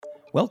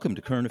Welcome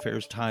to Current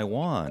Affairs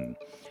Taiwan.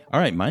 All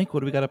right, Mike, what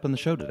do we got up on the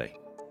show today?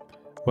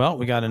 Well,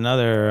 we got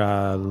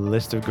another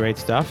list of great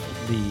stuff.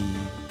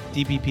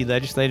 The DPP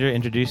legislator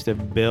introduced a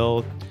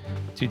bill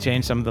to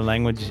change some of the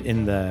language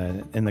in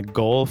the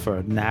goal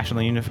for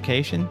national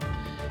unification.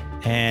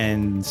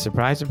 And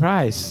surprise,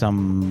 surprise,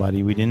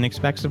 somebody we didn't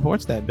expect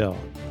supports that bill.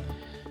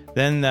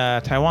 Then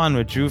Taiwan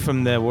withdrew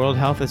from the World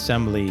Health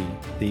Assembly,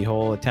 the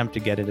whole attempt to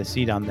get it a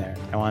seat on there.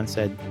 Taiwan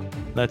said,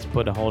 let's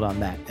put a hold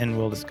on that. And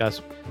we'll discuss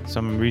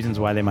some reasons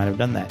why they might have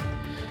done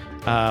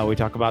that. We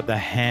talk about the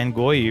Han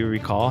Guoyu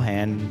recall.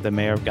 Han, the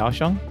mayor of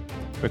Kaohsiung,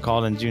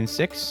 recalled on June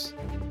 6,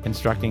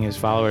 instructing his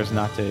followers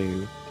not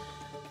to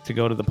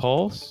go to the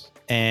polls.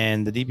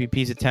 And the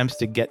DPP's attempts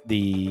to get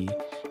the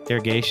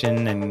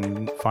irrigation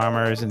and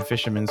farmers and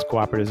fishermen's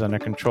cooperatives under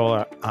control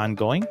are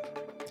ongoing.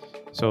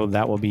 So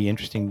that will be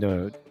interesting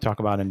to talk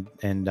about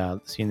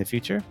and see in the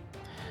future.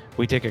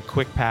 We take a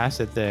quick pass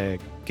at the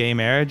gay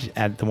marriage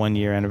at the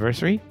 1-year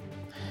anniversary.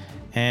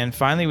 And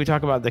finally, we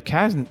talk about the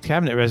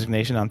cabinet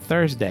resignation on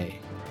Thursday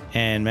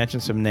and mention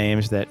some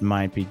names that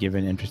might be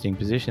given interesting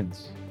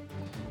positions.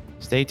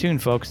 Stay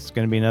tuned, folks. It's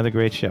going to be another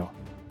great show.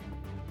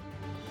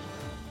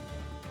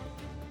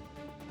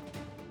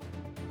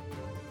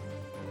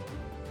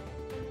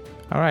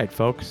 All right,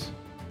 folks.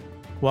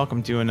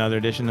 Welcome to another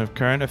edition of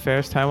Current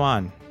Affairs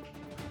Taiwan.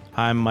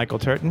 I'm Michael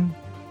Turton,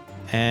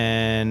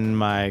 and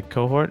my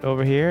cohort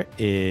over here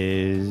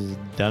is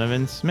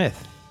Donovan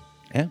Smith.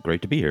 Yeah,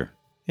 great to be here.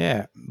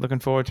 Yeah, looking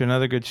forward to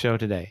another good show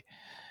today.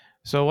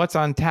 So what's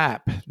on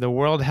tap? The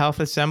World Health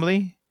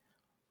Assembly.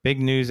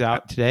 Big news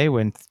out today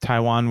with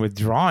Taiwan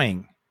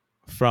withdrawing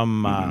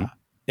from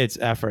its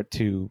effort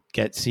to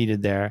get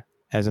seated there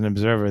as an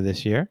observer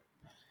this year.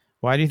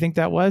 Why do you think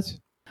that was?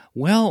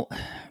 Well,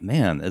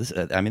 man,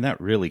 that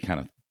really kind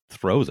of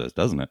throws us,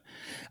 doesn't it?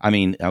 I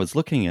mean, I was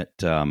looking at,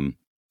 when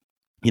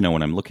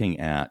I'm looking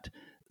at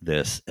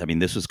this,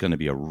 this was going to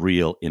be a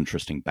real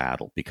interesting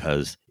battle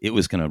because it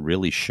was going to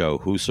really show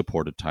who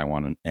supported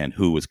Taiwan and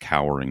who was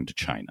cowering to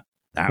China.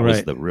 That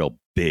was the real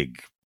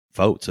big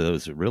vote. So it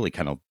was really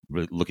kind of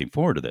looking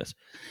forward to this.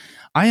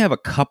 I have a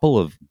couple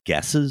of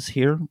guesses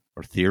here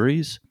or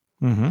theories.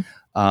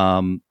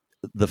 Mm-hmm.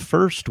 The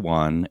first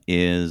one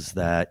is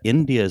that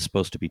India is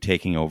supposed to be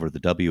taking over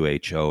the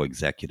WHO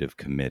Executive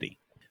Committee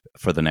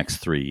for the next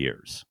 3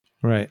 years.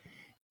 Right.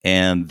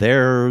 And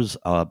there's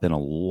been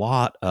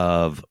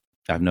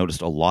I've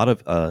noticed a lot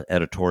of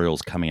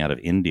editorials coming out of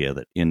India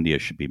that India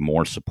should be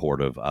more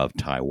supportive of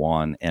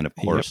Taiwan. And of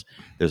course,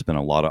 There's been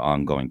a lot of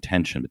ongoing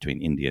tension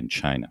between India and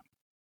China.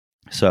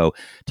 So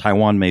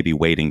Taiwan may be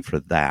waiting for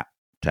that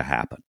to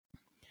happen.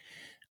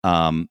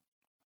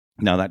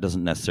 Now, that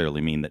doesn't necessarily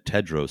mean that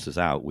Tedros is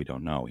out. We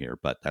don't know here,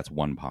 but that's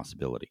one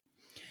possibility.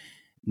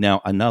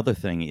 Now, another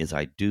thing is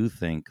I do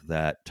think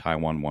that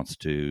Taiwan wants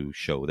to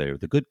show they're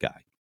the good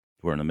guy.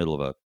 We're in the middle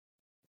of a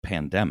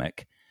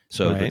pandemic,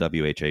 so the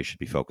WHO should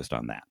be focused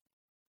on that.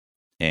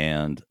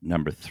 And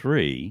number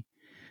 3,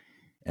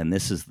 and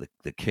this is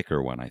the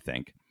kicker one, I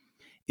think,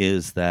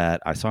 is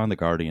that I saw in The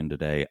Guardian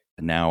today,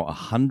 now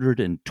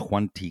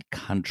 120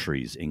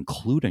 countries,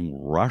 including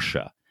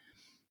Russia,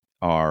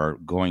 are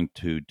going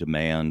to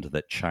demand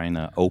that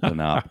China open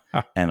up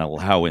and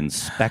allow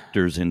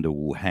inspectors into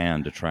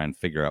Wuhan to try and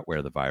figure out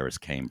where the virus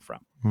came from.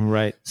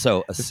 Right.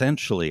 So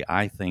essentially,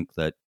 I think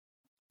that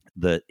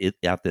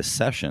at this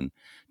session,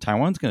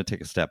 Taiwan's going to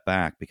take a step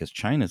back because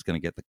China's going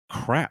to get the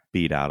crap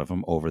beat out of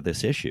them over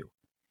this issue.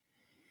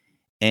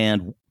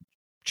 And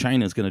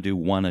China's going to do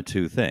one of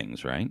two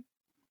things, right?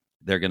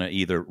 They're going to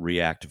either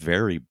react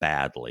very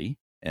badly,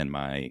 and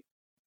my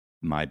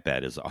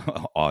bet is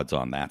odds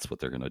on that's what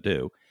they're going to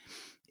do,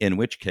 in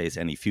which case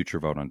any future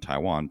vote on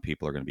Taiwan,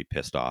 people are going to be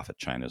pissed off at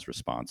China's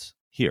response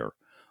here.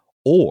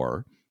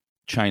 Or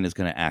China's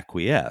going to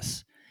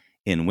acquiesce,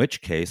 in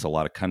which case a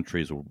lot of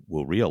countries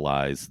will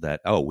realize that,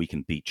 we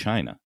can beat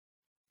China.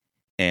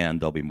 And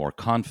they'll be more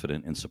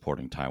confident in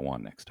supporting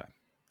Taiwan next time.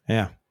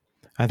 Yeah.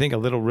 I think a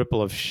little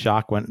ripple of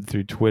shock went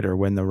through Twitter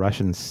when the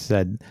Russians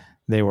said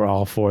they were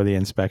all for the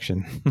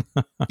inspection.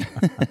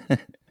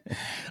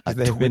 A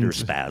Twitter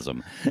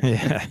spasm.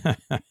 Yeah.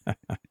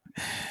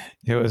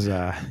 It was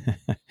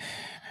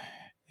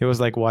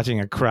like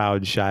watching a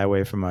crowd shy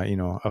away from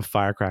a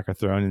firecracker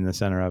thrown in the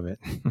center of it.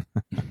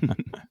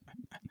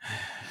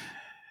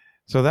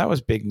 So that was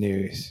big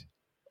news.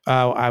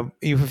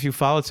 If you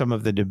followed some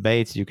of the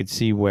debates, you could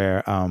see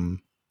where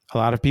a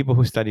lot of people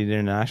who studied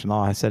international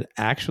law have said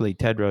actually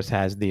Tedros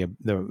has the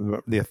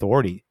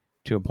authority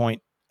to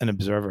appoint an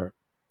observer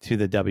to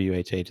the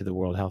WHA, to the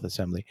World Health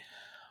Assembly,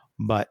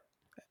 but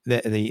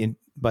the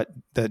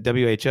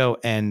WHO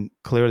and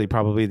clearly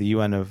probably the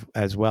UN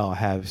as well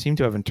seem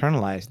to have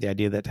internalized the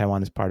idea that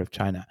Taiwan is part of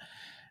China.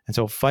 And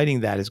so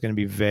fighting that is going to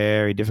be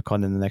very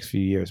difficult in the next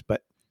few years.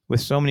 But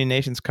with so many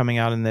nations coming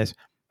out in this,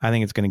 I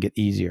think it's going to get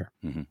easier.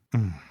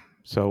 Mm-hmm.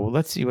 So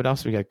let's see what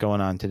else we got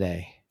going on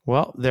today.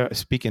 Well,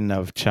 speaking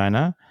of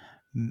China,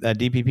 a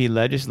DPP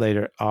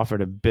legislator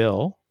offered a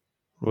bill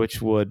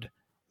which would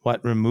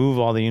remove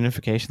all the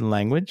unification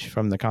language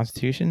from the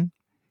Constitution,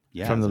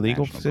 from the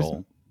legal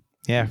system.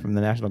 Yeah, from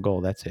the national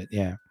goal. That's it.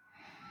 Yeah.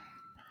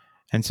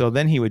 And so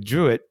then he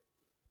withdrew it,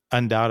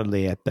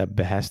 undoubtedly at the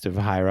behest of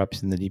higher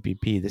ups in the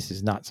DPP. This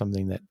is not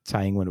something that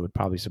Tsai Ing-wen would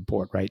probably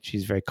support, right?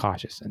 She's very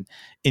cautious and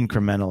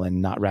incremental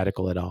and not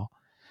radical at all.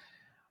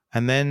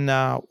 And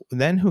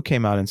then who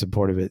came out in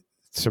support of it?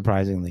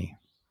 Surprisingly,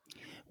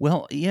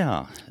 Well,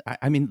 yeah.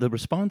 I mean, the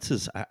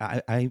responses.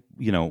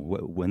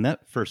 When that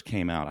first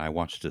came out, I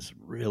watched this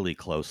really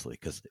closely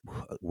because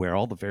where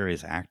all the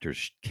various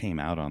actors came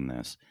out on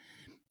this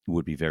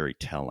would be very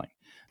telling.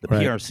 The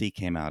Right. PRC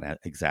came out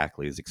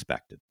exactly as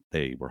expected.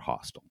 They were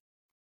hostile.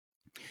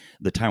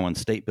 The Taiwan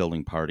State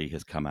Building Party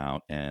has come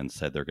out and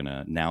said they're going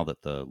to, now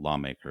that the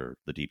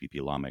DPP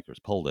lawmakers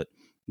pulled it,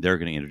 they're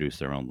going to introduce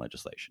their own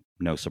legislation.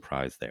 No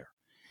surprise there.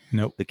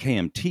 Nope. The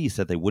KMT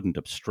said they wouldn't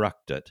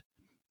obstruct it,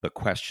 but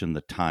questioned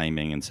the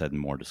timing and said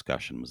more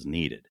discussion was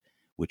needed,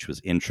 which was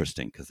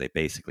interesting because they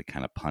basically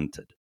kind of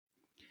punted,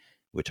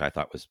 which I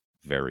thought was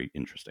very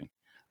interesting.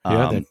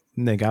 Yeah,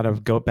 they got to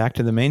go back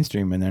to the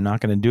mainstream, and they're not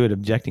going to do it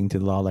objecting to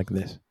the law like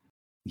this.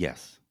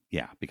 Yes.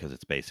 Yeah, because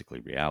it's basically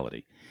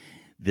reality.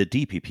 The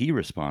DPP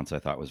response I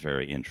thought was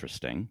very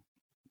interesting.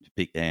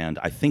 And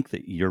I think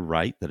that you're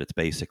right that it's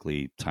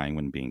basically Tsai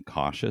Ing-wen being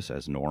cautious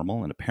as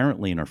normal. And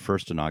apparently in her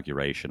first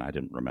inauguration, I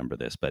didn't remember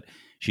this, but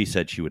she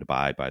said she would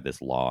abide by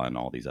this law and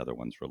all these other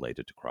ones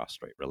related to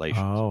cross-strait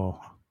relations. Oh,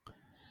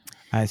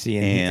 I see.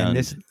 And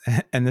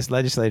this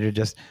legislator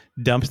just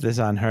dumps this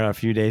on her a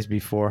few days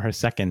before her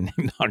second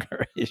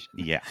inauguration.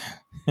 Yeah.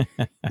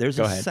 There's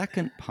a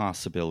second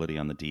possibility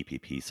on the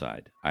DPP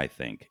side, I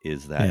think,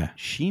 is that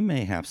she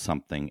may have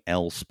something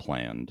else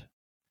planned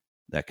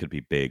that could be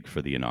big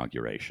for the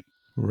inauguration.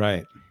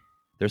 Right.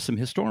 There's some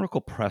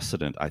historical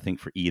precedent, I think,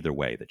 for either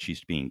way, that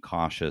she's being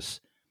cautious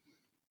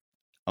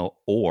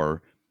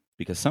or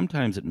because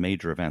sometimes at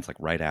major events, like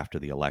right after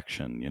the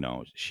election,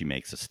 she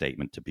makes a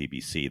statement to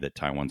BBC that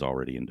Taiwan's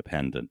already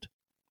independent.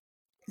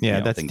 Yeah,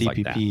 that's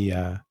DPP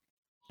like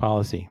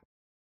policy.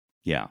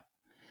 Yeah.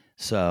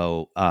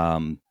 So,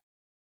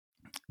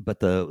 but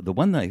the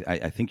one that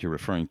I think you're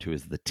referring to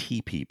is the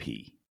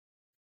TPP.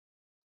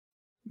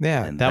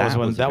 Yeah, and that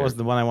was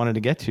the one I wanted to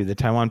get to. The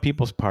Taiwan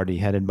People's Party,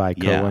 headed by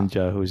Ko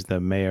Wen-je, who's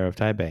the mayor of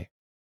Taipei.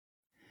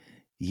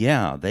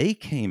 Yeah, they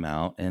came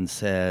out and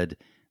said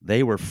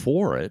they were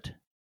for it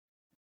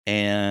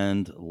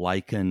and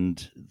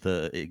likened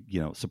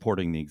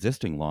supporting the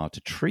existing law to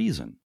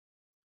treason.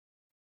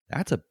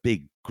 That's a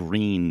big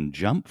green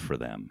jump for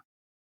them.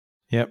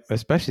 Yep,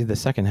 especially the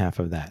second half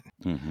of that.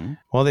 Mm-hmm.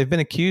 Well, they've been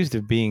accused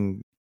of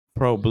being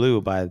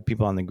pro-blue by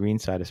people on the green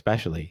side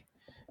especially.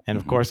 And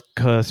of course,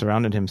 Ke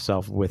surrounded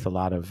himself with a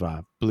lot of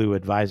blue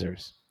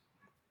advisors.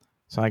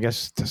 So I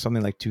guess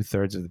something like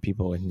 2/3 of the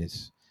people in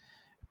his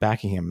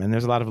backing him. And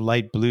there's a lot of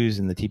light blues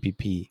in the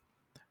TPP,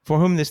 for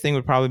whom this thing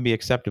would probably be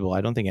acceptable.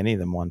 I don't think any of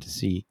them want to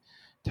see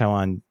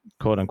Taiwan,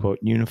 quote unquote,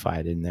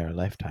 unified in their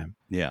lifetime.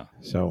 Yeah.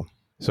 So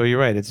you're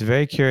right. It's a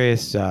very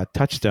curious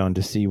touchstone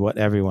to see what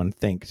everyone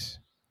thinks.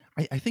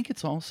 I think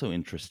it's also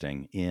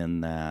interesting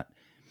in that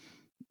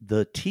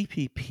the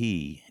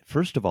TPP,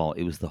 first of all,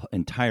 it was the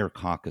entire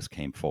caucus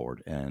came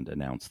forward and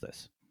announced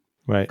this.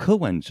 Right. Ko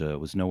Wen-je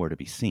was nowhere to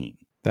be seen.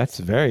 That's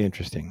very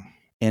interesting.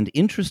 And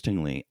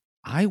interestingly,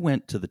 I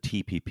went to the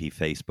TPP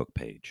Facebook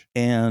page,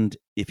 and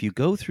if you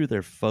go through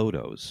their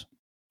photos,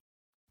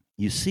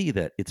 you see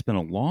that it's been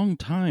a long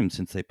time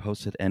since they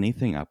posted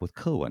anything up with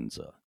Ko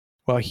Wen-je.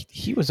 Well,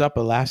 he was up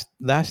last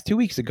 2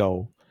 weeks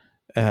ago,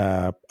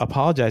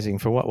 apologizing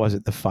for what was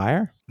it, the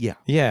fire? Yeah,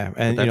 yeah,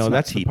 and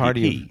that's the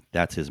party.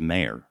 That's his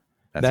mayor.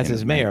 That's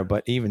his mayor,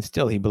 but even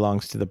still, he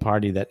belongs to the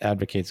party that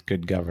advocates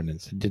good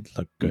governance. It did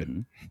look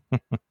good.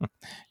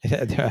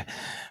 Mm-hmm.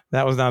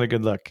 That was not a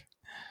good look.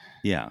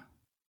 Yeah.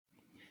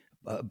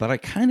 But I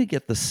kind of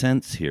get the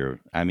sense here.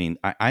 I mean,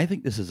 I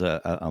think this is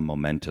a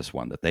momentous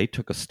one, that they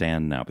took a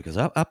stand now, because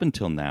up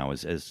until now,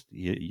 as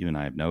you and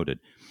I have noted,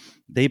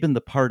 they've been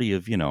the party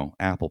of,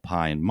 apple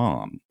pie and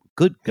mom,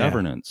 good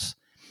governance,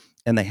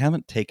 and they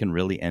haven't taken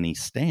really any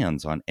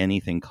stands on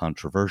anything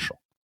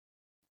controversial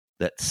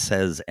that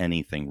says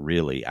anything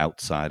really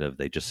outside of,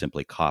 they just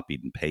simply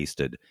copied and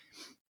pasted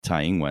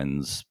Tsai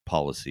Ing-wen's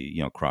policy,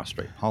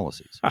 cross-strait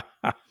policies.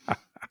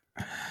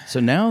 So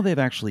now they've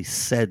actually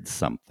said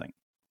something.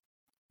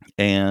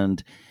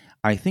 And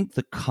I think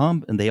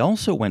and they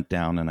also went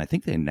down, and I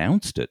think they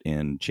announced it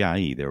in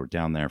Jiayi. They were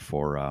down there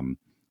for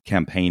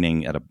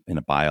campaigning in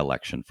a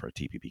by-election for a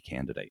TPP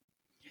candidate.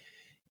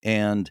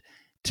 And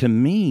to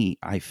me,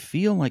 I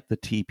feel like the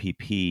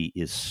TPP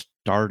is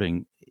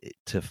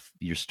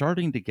you're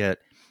starting to get,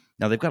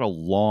 now they've got a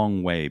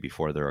long way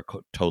before they're a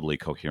totally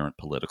coherent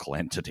political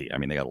entity. I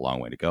mean, they got a long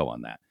way to go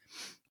on that.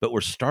 But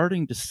we're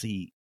starting to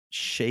see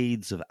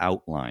shades of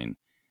outline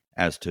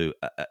as to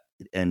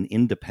an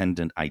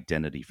independent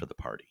identity for the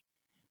party,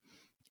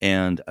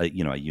 and a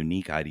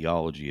unique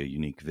ideology, a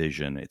unique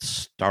vision. It's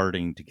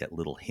starting to get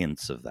little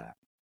hints of that.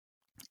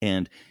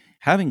 And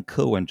having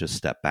Ko Wen just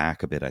step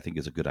back a bit, I think,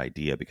 is a good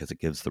idea, because it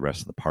gives the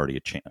rest of the party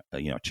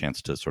a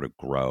chance to sort of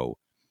grow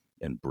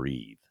and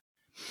breathe.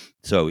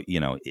 So,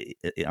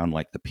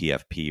 unlike the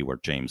PFP where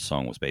James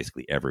Song was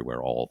basically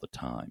everywhere all the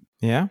time.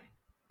 Yeah.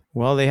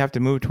 Well, they have to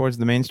move towards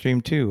the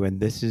mainstream too. And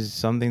this is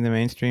something the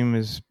mainstream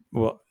is,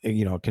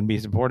 can be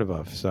supportive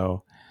of.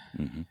 So,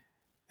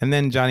 And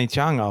then Johnny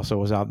Chiang also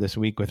was out this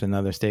week with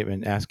another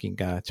statement asking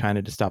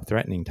China to stop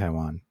threatening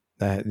Taiwan,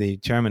 the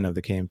chairman of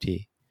the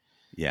KMT.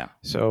 Yeah.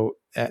 So,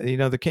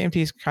 the KMT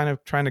is kind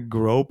of trying to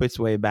grope its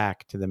way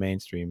back to the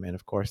mainstream. And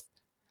of course,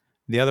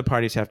 the other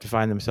parties have to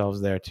find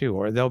themselves there too,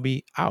 or they'll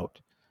be out.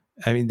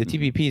 I mean, the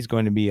TPP is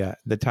going to be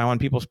the Taiwan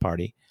People's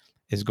Party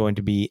is going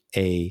to be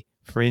a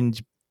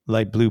fringe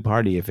light blue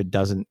party if it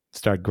doesn't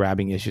start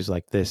grabbing issues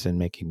like this and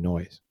making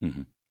noise.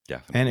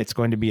 Definitely. And it's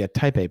going to be a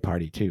Taipei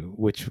party too,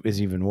 which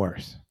is even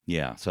worse.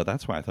 Yeah. So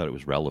that's why I thought it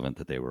was relevant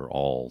that they were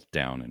all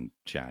down in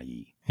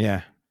Chiayi.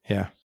 Yeah.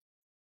 Yeah.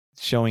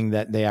 Showing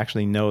that they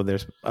actually know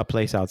there's a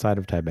place outside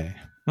of Taipei.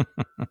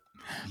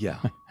 Yeah.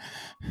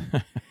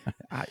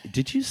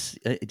 Did you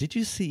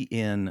see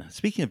in,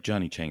 speaking of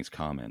Johnny Chiang's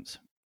comments,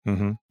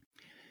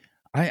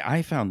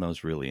 I found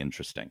those really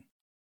interesting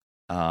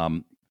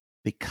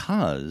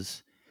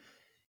because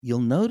you'll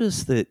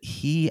notice that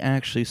he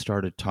actually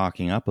started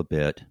talking up a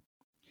bit.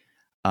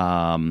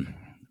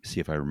 See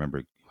if I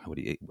remember what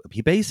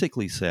he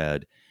basically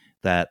said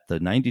that the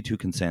 92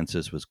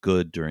 consensus was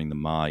good during the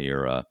Ma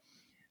era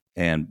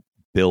and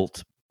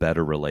built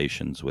better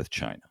relations with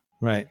China.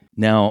 Right.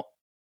 Now,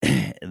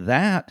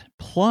 that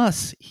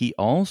plus he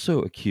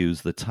also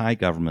accused the Thai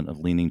government of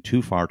leaning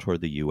too far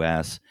toward the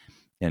U.S.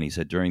 And he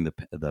said during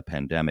the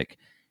pandemic,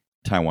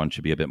 Taiwan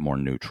should be a bit more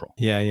neutral.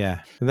 Yeah,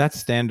 yeah. That's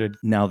standard.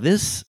 Now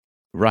this,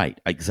 right,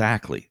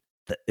 exactly.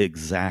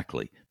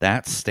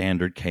 That's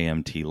standard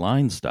KMT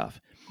line stuff.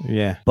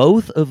 Yeah.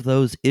 Both of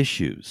those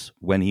issues,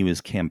 when he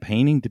was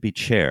campaigning to be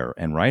chair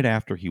and right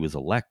after he was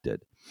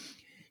elected,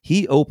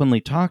 he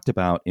openly talked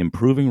about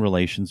improving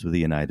relations with the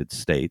United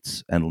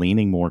States and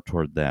leaning more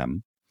toward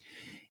them.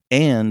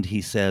 And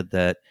he said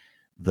that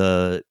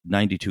the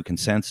 92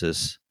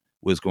 consensus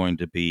was going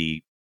to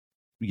be,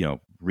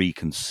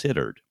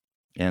 reconsidered.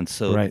 And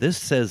so This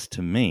says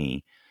to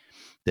me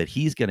that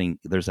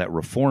there's that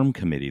reform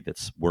committee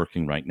that's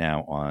working right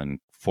now on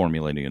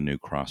formulating a new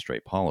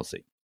cross-strait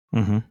policy.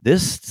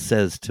 This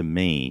says to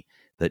me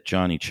that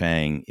Johnny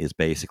Chiang is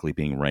basically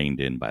being reined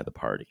in by the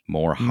party,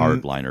 more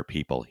hardliner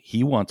people.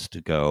 He wants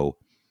to go,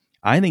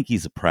 I think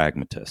he's a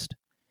pragmatist.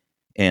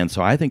 And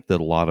so I think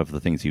that a lot of the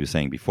things he was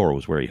saying before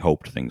was where he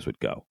hoped things would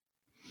go.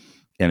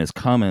 And his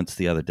comments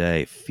the other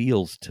day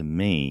feels to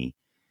me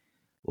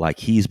like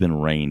he's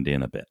been reined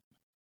in a bit.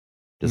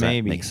 Does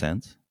that make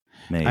sense?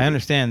 Maybe. I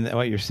understand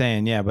what you're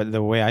saying, yeah, but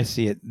the way I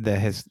see it,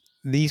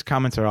 these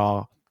comments are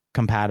all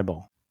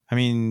compatible. I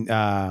mean,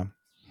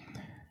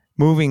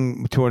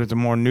 moving towards a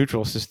more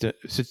neutral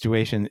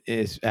situation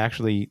is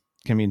actually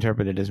can be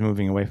interpreted as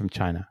moving away from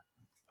China,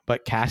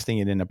 but casting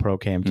it in a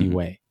pro-KMT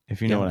way,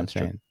 if you know what I'm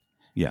saying.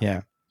 True.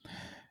 Yeah.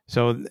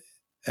 So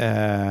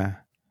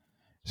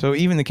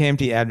even the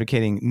KMT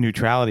advocating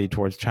neutrality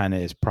towards China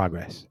is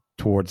progress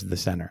towards the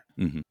center.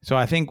 So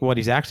I think what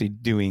he's actually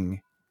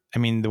doing, I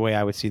mean, the way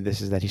I would see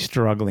this is that he's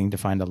struggling to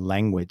find a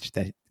language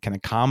that can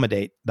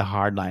accommodate the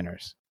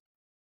hardliners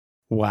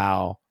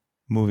while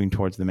moving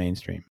towards the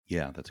mainstream.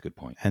 Yeah, that's a good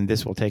point. And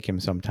this will take him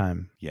some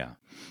time. Yeah.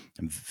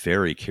 I'm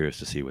very curious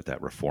to see what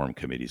that reform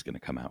committee is going to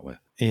come out with.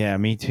 Yeah,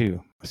 me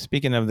too.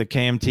 Speaking of the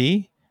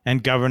KMT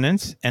and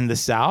governance and the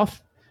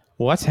South,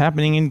 what's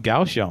happening in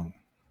Kaohsiung?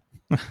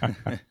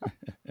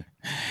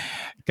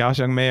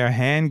 Kaohsiung Mayor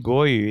Han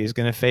Kuo-yu is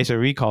going to face a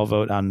recall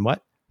vote on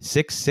what?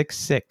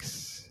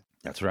 666.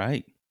 That's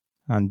right.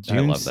 On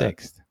June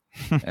 6th.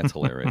 That's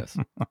hilarious.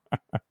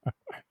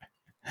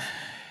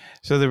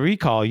 So the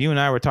recall, you and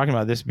I were talking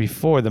about this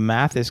before. The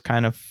math is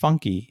kind of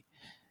funky.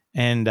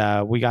 And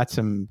we got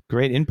some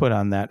great input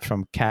on that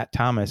from Kat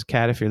Thomas.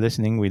 Kat, if you're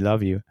listening, we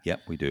love you. Yep,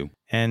 we do.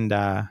 And,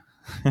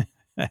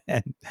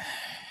 and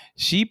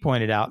she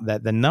pointed out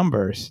that the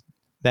numbers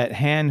that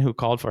Han, who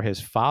called for his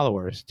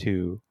followers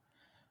to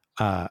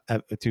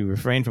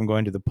refrain from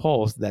going to the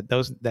polls,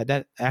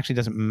 that actually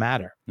doesn't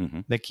matter.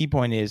 The key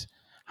point is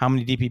how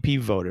many DPP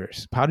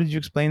voters. How did you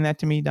explain that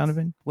to me,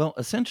 Donovan? Well,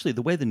 essentially,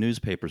 the way the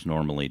newspapers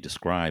normally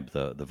describe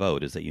the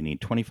vote is that you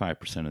need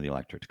 25% of the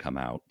electorate to come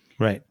out,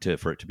 right,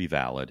 for it to be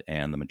valid,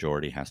 and the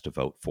majority has to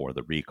vote for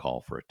the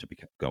recall for it to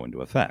go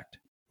into effect.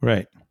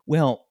 Right.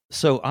 Well,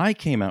 so I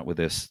came out with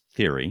this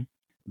theory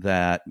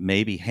that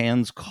maybe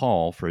Han's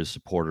call for his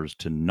supporters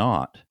to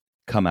not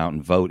come out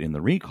and vote in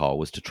the recall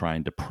was to try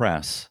and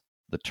depress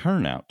the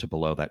turnout to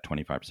below that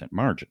 25%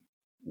 margin.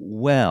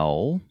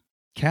 Well,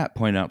 Kat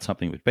pointed out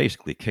something which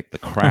basically kicked the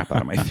crap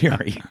out of my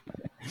theory,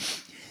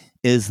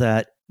 is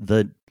that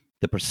the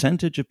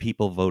percentage of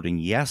people voting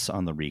yes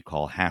on the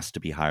recall has to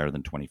be higher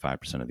than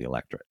 25% of the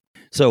electorate.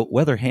 So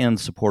whether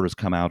Han's supporters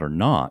come out or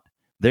not,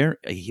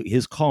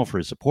 his call for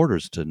his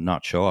supporters to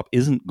not show up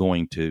isn't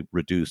going to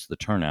reduce the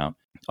turnout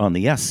on the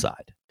yes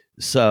side.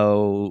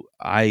 So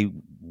I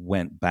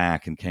went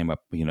back and came up,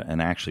 and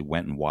actually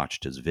went and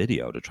watched his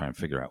video to try and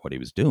figure out what he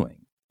was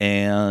doing.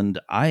 And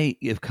I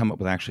have come up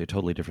with actually a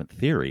totally different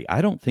theory.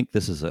 I don't think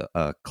this is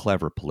a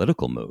clever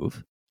political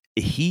move.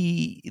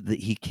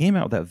 He came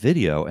out with that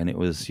video, and it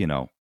was,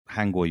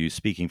 Han Guoyu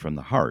speaking from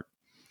the heart.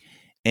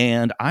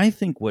 And I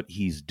think what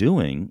he's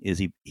doing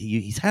is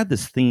he's had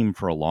this theme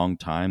for a long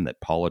time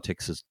that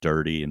politics is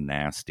dirty and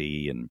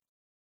nasty,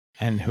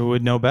 and who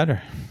would know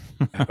better?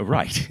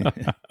 Right.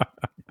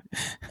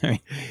 I mean,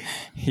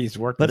 he's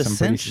worked. But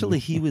essentially,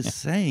 he was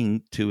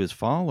saying to his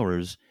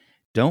followers,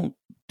 don't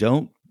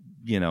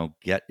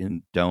get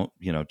in,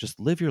 just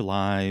live your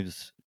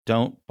lives.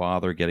 Don't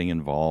bother getting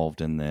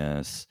involved in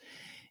this,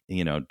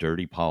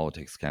 dirty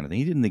politics kind of thing.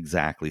 He didn't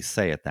exactly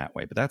say it that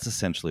way, but that's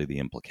essentially the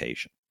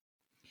implication.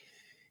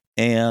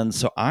 And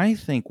so I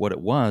think what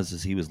it was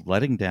is he was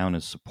letting down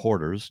his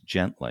supporters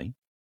gently,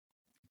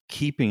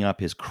 keeping up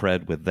his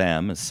cred with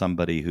them as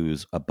somebody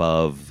who's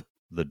above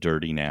the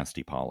dirty,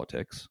 nasty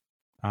politics.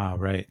 Ah,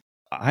 right.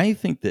 I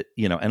think that,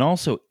 and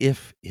also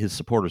if his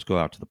supporters go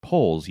out to the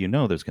polls,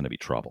 there's going to be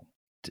trouble.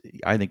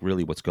 I think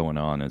really what's going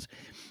on is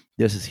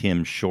this is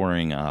him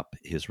shoring up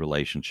his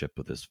relationship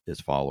with his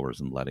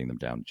followers and letting them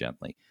down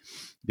gently.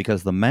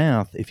 Because the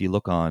math, if you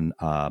look on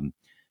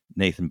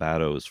Nathan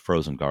Battow's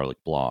Frozen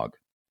Garlic blog,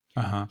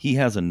 he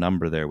has a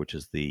number there, which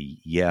is the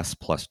yes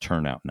plus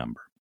turnout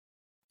number,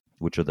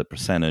 which are the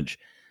percentage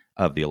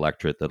of the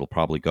electorate that'll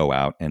probably go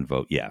out and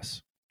vote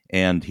yes.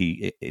 And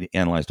he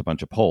analyzed a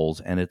bunch of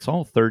polls, and it's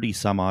all 30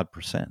 some odd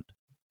 %.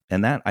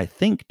 And that, I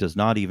think, does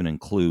not even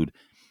include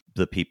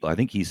the people. I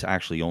think he's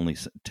actually only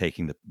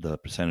taking the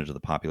percentage of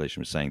the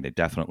population who's saying they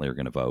definitely are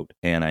going to vote.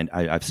 And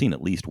I've seen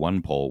at least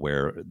one poll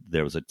where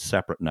there was a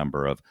separate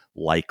number of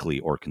likely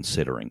or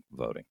considering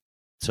voting.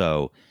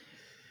 So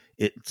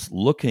it's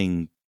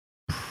looking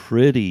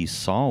pretty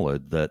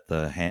solid that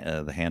the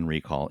Han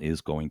recall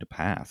is going to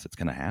pass. It's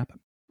going to happen.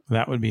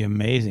 That would be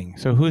amazing.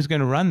 So who's going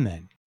to run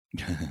then?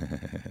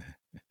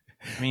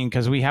 I mean,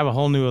 because we have a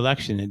whole new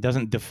election. It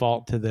doesn't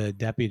default to the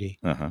deputy.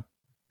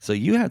 So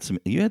you had some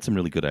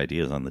really good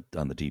ideas on the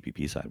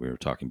DPP side. We were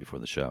talking before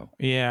the show.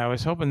 Yeah, I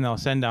was hoping they'll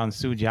send down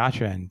Su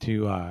Jiatren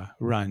to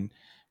run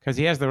because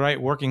he has the right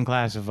working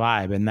class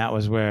vibe, and that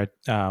was where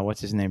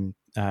what's his name,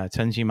 Chen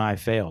Qimai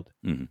failed.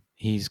 Mm-hmm.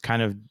 He's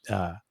kind of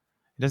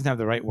he doesn't have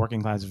the right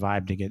working class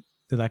vibe to get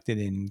elected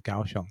in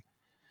Kaohsiung.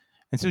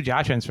 And Su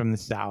Jiatren's from the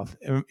south.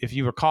 If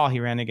you recall, he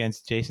ran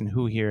against Jason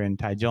Hu here in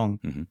Taichung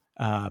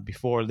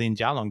before Lin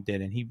Jialong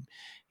did, and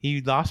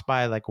he lost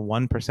by like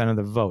 1% of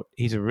the vote.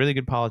 He's a really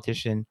good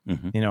politician.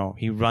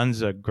 He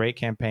runs a great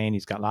campaign.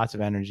 He's got lots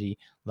of energy,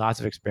 lots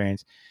of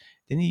experience.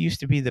 Didn't he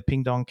used to be the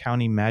Pingdong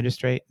County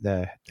magistrate,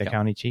 the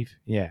county chief?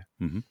 Yeah.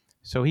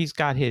 So he's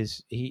got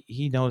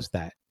he knows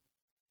that.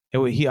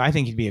 I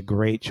think he'd be a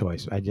great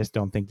choice. I just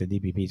don't think the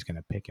DPP is going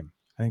to pick him.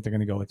 I think they're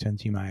going to go with Chen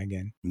Qimai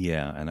again.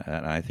 Yeah, and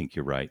I think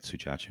you're right. Su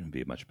Jiatren would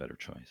be a much better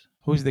choice.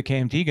 Who's the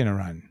KMT going to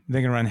run?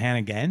 They're going to run Han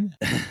again?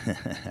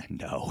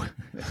 No.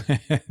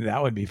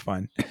 That would be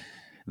fun.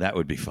 That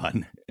would be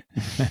fun.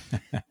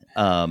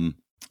 I've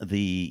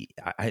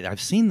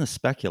seen the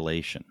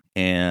speculation,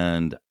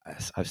 and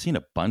I've seen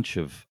a bunch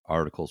of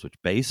articles which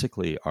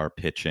basically are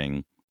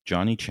pitching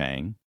Johnny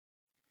Chang,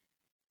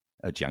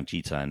 Jiang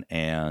Jizan,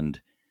 and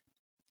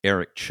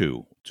Eric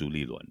Chu, Zhu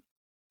Lilun.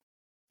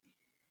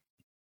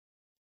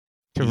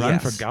 To run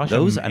for Kaohsiung.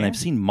 Those, and I've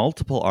seen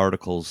multiple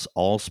articles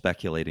all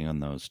speculating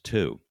on those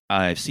too.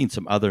 I've seen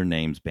some other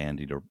names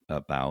bandied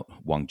about.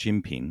 Wang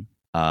Jinping,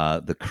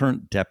 the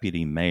current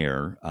deputy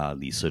mayor,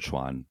 Li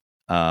Sichuan,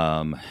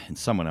 and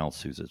someone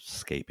else who's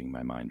escaping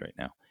my mind right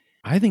now.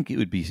 I think it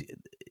would be,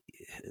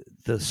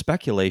 the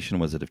speculation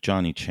was that if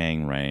Johnny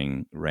Chang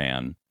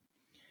ran,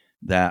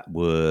 that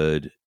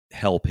would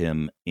help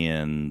him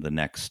in the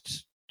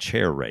next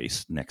chair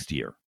race next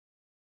year,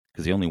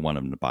 because he only won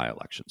him in the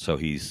by-election. So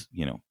he's,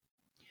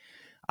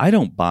 I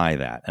don't buy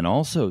that. And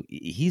also,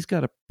 he's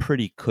got a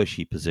pretty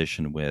cushy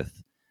position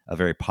with a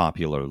very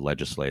popular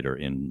legislator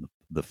in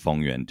the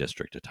Fengyuan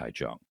district of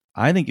Taichung.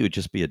 I think it would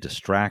just be a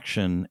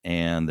distraction,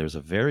 and there's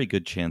a very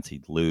good chance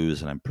he'd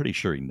lose, and I'm pretty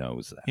sure he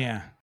knows that.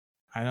 Yeah,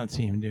 I don't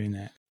see him doing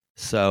that.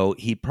 So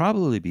he'd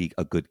probably be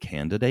a good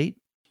candidate.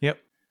 Yep.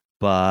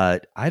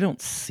 But I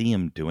don't see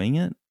him doing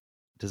it.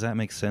 Does that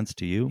make sense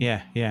to you?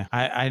 Yeah.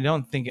 I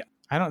don't think,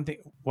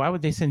 why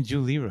would they send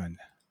Zhu Lirun?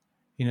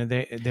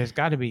 There's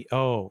got to be,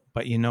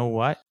 but you know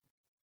what?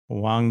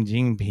 Wang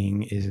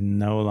Jinping is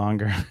no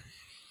longer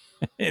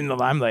in the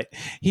limelight.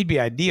 He'd be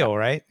ideal,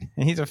 right?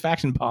 And he's a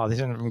faction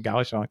politician from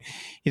Kaohsiung.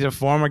 He's a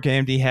former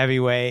KMT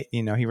heavyweight.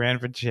 He ran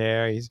for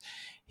chair.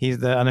 He's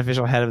the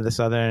unofficial head of the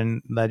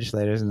southern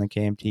legislators in the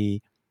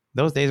KMT.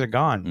 Those days are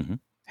gone. Mm-hmm.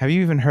 Have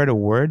you even heard a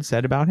word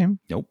said about him?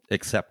 Nope,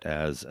 except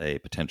as a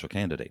potential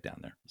candidate down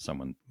there.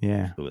 Someone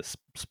who is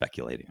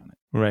speculating on it.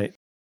 Right.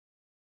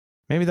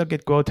 Maybe they'll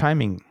get Guo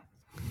Timing.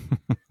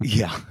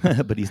 Yeah,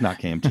 but he's not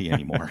KMT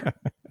anymore.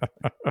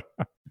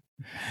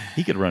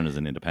 He could run as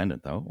an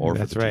independent, though, or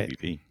That's for the right.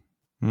 TPP.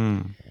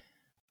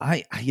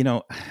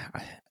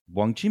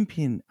 Wang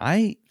Jinping,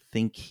 I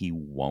think he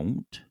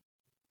won't.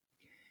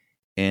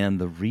 And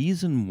the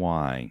reason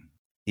why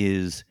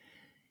is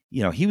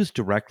he was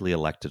directly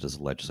elected as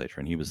a legislator,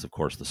 and he was, of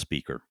course, the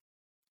speaker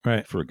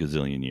Right. for a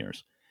gazillion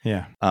years.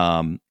 Yeah.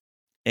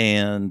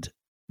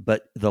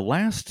 But the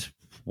last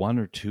one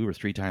or two or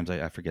three times,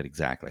 I forget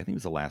exactly. I think it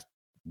was the last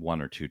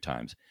one or two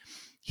times,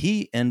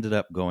 he ended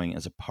up going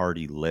as a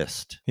party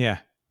list. Yeah.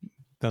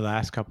 The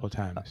last couple of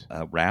times.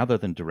 Rather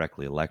than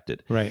directly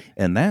elected. Right.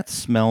 And that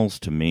smells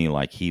to me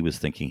like he was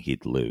thinking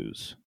he'd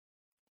lose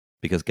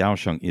because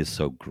Kaohsiung is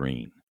so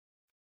green.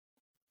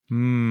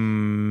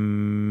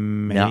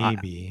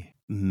 Maybe.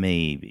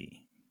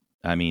 Maybe.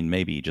 I mean,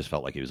 maybe he just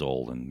felt like he was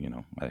old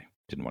and, I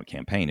didn't want to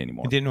campaign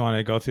anymore. He didn't want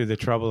to go through the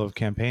trouble of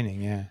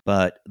campaigning, yeah.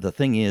 But the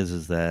thing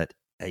is that,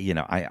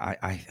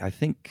 I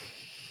think,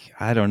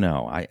 I don't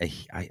know.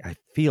 I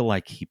feel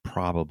like he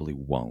probably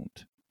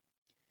won't.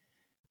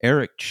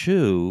 Eric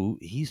Chu,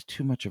 he's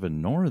too much of a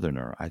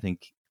northerner. I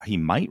think he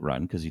might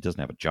run because he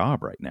doesn't have a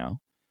job right now.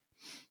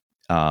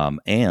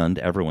 And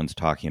everyone's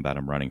talking about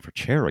him running for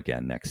chair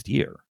again next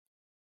year,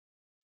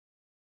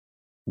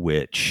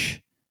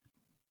 which,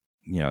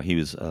 he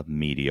was a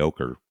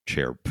mediocre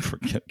chair for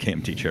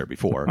KMT chair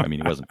before. I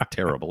mean, he wasn't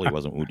terrible. He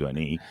wasn't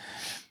Udoni,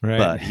 right.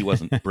 But he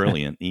wasn't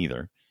brilliant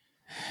either.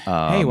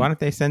 Hey, why don't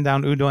they send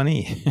down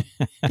Udoni?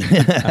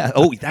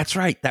 Oh, that's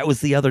right. That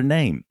was the other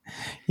name.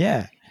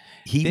 Yeah.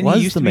 He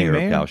was the mayor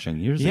of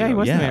Kaohsiung years ago. Yeah, he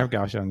was the mayor of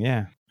Kaohsiung,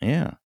 yeah.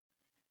 Yeah.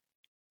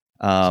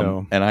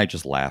 And I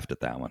just laughed at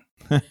that one.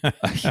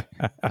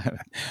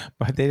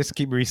 But they just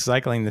keep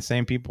recycling the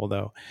same people,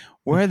 though.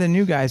 Where are the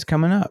new guys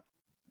coming up?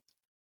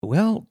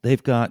 Well,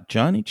 they've got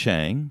Johnny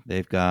Chang.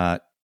 They've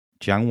got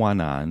Jiang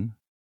Wanan.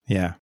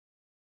 Yeah.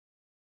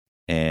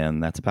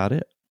 And that's about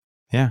it.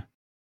 Yeah.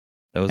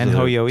 Those and are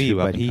Ho the Yo-E, two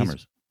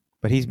up-and-comers.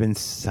 but he's been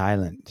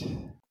silent.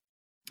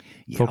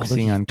 Yeah,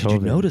 focusing on COVID. Did you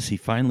notice he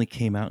finally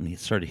came out and he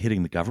started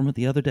hitting the government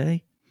the other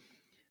day?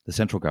 The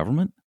central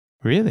government?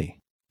 Really?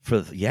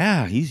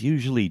 He's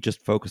usually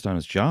just focused on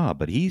his job,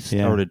 but he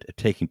started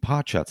taking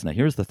pot shots. Now,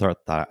 here's the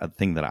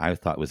thing that I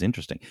thought was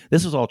interesting.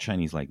 This is all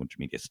Chinese language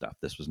media stuff.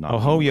 This was not.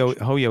 Ho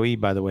Yo-E,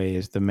 by the way,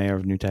 is the mayor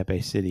of New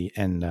Taipei City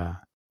and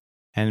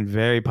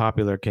very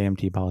popular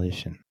KMT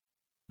politician.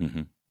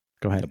 Mm-hmm.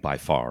 Go ahead. By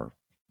far,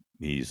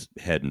 he's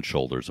head and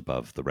shoulders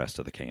above the rest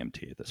of the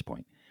KMT at this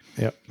point.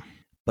 Yep.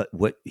 But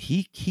what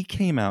he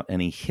came out and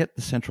he hit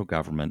the central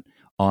government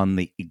on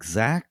the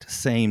exact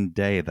same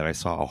day that I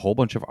saw a whole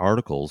bunch of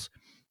articles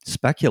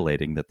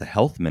speculating that the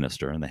health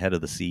minister and the head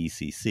of the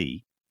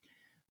CECC,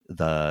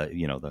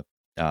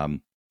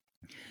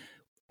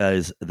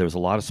 as there's a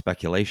lot of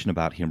speculation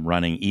about him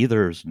running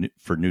either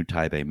for New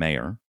Taipei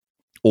mayor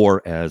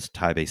or as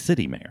Taipei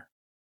City mayor.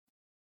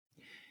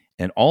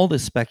 And all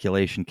this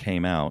speculation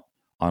came out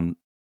on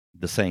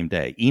the same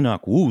day.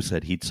 Enoch Wu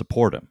said he'd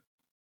support him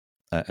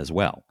as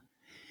well.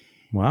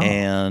 Wow.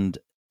 And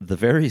the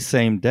very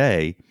same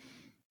day,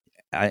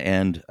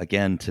 and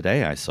again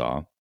today I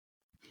saw,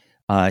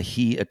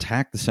 he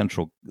attacked the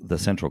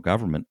central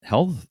government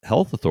health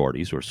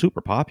authorities who are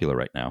super popular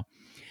right now,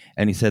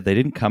 and he said they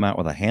didn't come out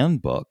with a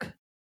handbook,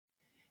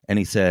 and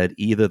he said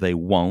either they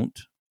won't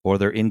or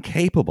they're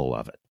incapable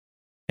of it,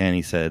 and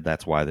he said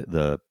that's why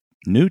the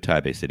new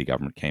Taipei city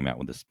government came out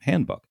with this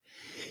handbook.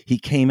 He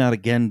came out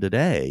again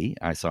today.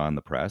 I saw in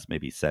the press.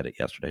 Maybe he said it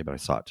yesterday, but I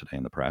saw it today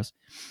in the press.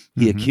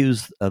 He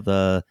accused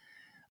the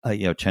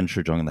Chen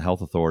Shizhong and the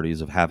health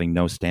authorities of having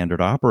no standard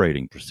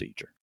operating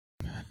procedure.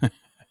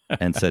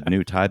 And said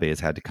New Taipei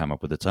has had to come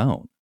up with its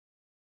own.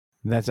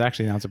 That's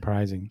actually not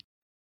surprising.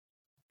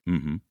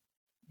 Mm-hmm.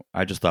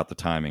 I just thought the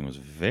timing was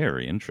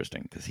very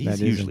interesting because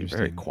he's usually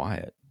very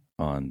quiet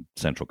on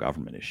central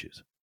government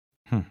issues.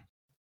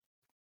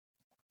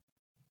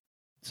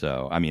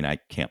 So, I mean, I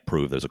can't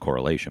prove there's a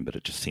correlation, but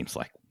it just seems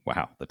like,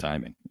 wow, the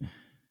timing.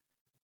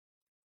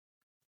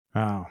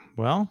 Oh,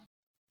 well,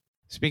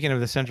 speaking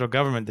of the central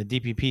government, the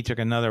DPP took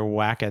another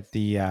whack at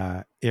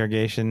the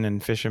irrigation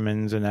and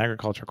fishermen's and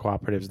agriculture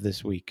cooperatives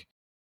this week,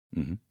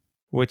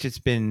 which it's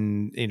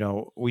been,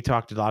 we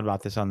talked a lot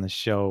about this on the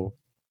show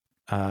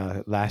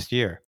last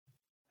year,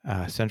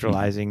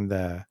 centralizing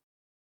the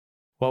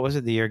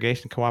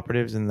irrigation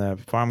cooperatives and the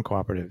farm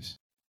cooperatives.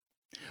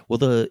 Well,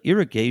 the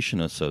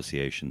irrigation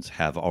associations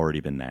have already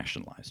been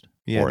nationalized.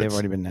 Yeah, they've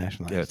already been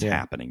nationalized. It's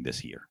happening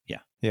this year. Yeah.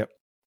 Yep.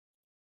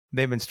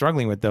 They've been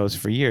struggling with those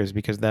for years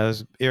because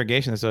those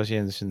irrigation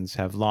associations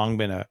have long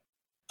been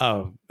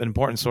an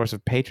important source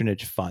of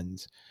patronage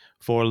funds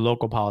for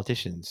local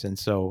politicians. And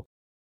so,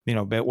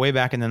 way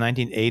back in the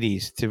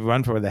 1980s, to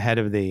run for the head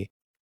of the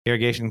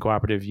irrigation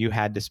cooperative, you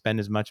had to spend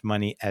as much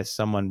money as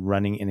someone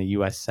running in a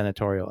U.S.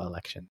 senatorial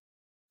election.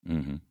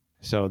 Mm-hmm.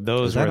 So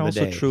those were the days. Is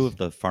that also true of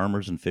the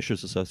farmers and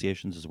fishers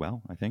associations as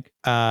well, I think?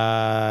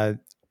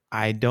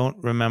 I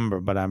don't remember,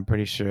 but I'm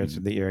pretty sure it's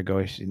the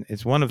irrigation.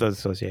 It's one of those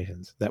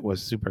associations that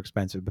was super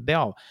expensive, but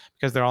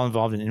because they're all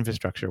involved in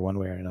infrastructure one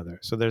way or another.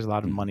 So there's a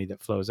lot of money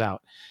that flows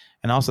out.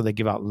 And also they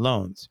give out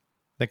loans.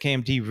 The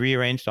KMT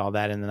rearranged all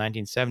that in the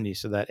 1970s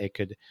so that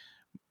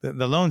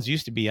the loans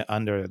used to be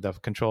under the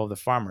control of the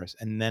farmers,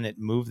 and then it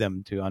moved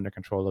them to under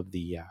control of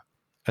the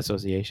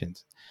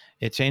associations.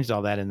 It changed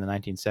all that in the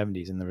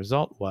 1970s, and the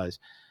result was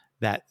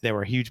that there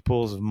were huge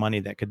pools of money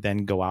that could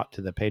then go out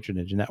to the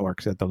patronage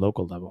networks at the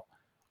local level,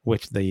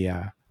 which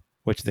the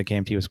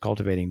KMT was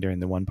cultivating during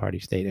the one-party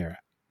state era.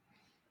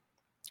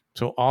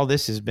 So all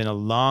this has been a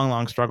long,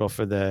 long struggle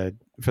for the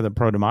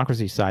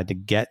pro-democracy side to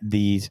get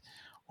these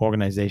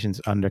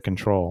organizations under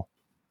control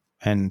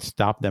and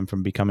stop them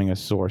from becoming a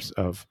source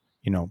of,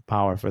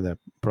 power for the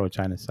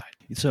pro-China side.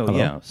 So Hello?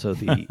 yeah, so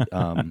the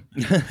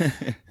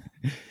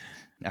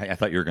I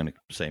thought you were going to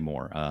say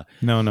more.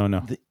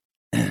 No.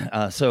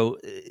 So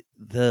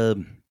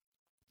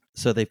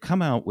they've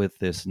come out with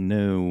this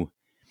new.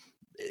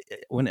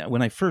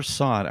 When I first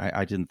saw it,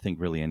 I didn't think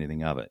really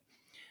anything of it.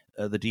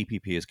 The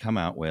DPP has come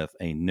out with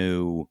a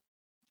new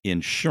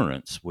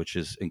insurance, which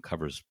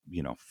covers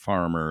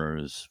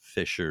farmers,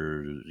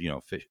 fishers,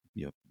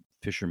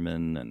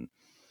 fishermen,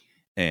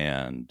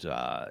 and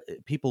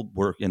people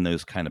work in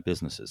those kind of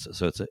businesses.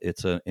 So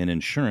it's an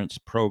insurance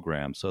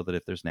program, so that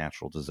if there's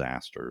natural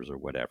disasters or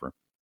whatever,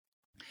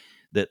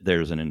 that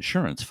there's an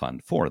insurance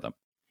fund for them,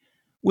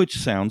 which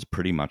sounds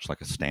pretty much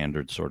like a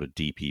standard sort of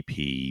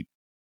DPP,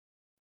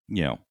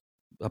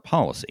 a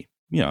policy,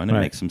 and it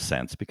Right. makes some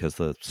sense because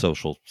the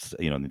social,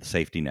 the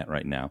safety net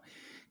right now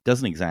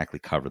doesn't exactly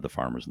cover the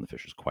farmers and the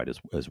fishers quite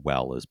as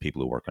well as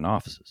people who work in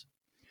offices.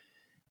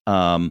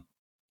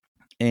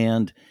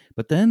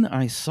 But then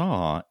I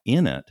saw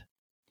in it,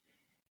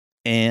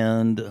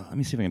 and let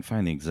me see if I can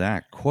find the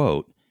exact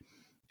quote.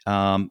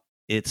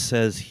 It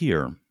says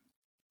here,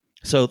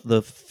 so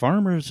the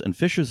farmers and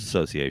fishers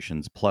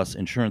associations plus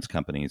insurance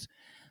companies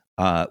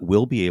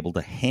will be able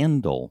to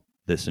handle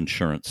this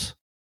insurance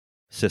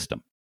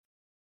system.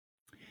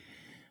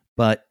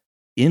 But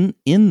in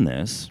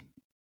this,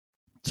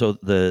 so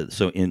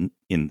in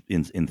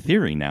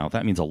theory now,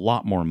 that means a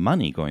lot more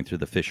money going through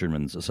the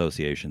fishermen's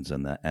associations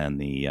and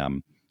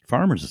the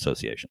farmers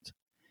associations.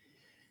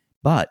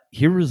 But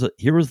here was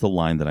the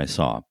line that I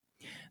saw.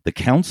 The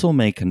council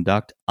may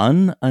conduct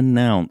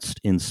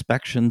unannounced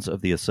inspections of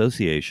the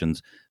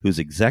associations whose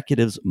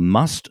executives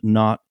must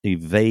not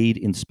evade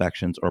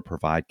inspections or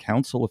provide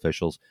council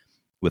officials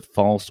with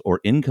false or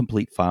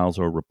incomplete files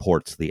or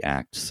reports, the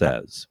act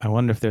says. I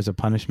wonder if there's a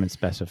punishment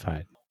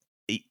specified.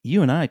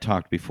 You and I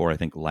talked before, I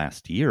think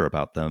last year,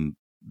 about the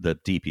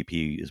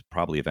DPP is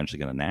probably eventually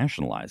going to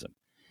nationalize them.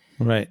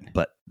 Right.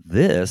 But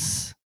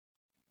this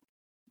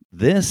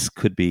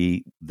could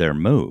be their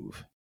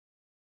move,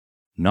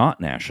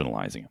 not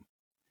nationalizing them.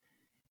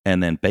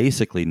 And then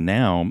basically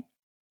now,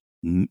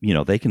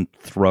 they can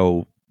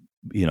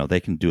they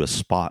can do a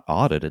spot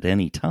audit at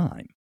any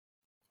time.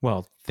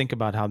 Well, think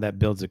about how that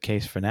builds a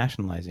case for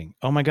nationalizing.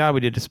 Oh my God, we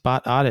did a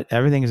spot audit.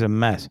 Everything is a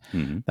mess.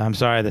 Mm-hmm. I'm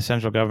sorry, the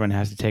central government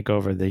has to take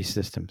over these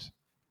systems.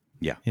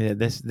 Yeah.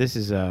 This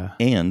is a.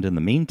 And in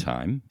the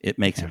meantime, it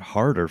makes it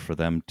harder for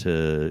them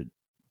to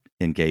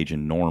engage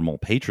in normal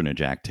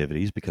patronage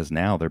activities because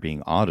now they're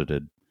being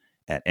audited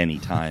at any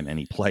time,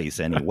 any place,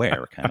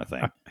 anywhere, kind of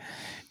thing.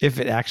 If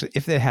it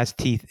has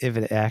teeth, if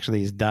it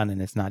actually is done, and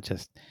it's not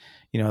just,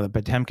 the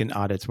Potemkin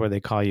audits where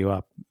they call you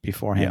up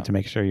beforehand to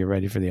make sure you're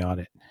ready for the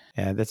audit.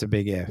 Yeah, that's a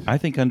big if. I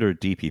think under a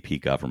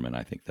DPP government,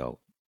 I think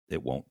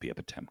it won't be a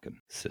Potemkin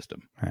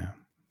system. Yeah,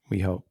 we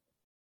hope.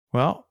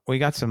 Well, we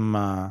got some.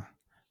 I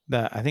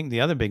think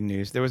the other big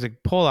news. There was a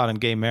poll out on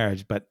gay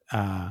marriage, but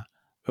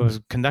it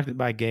was conducted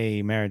by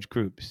gay marriage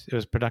groups. It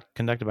was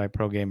conducted by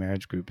pro-gay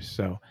marriage groups.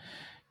 So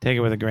take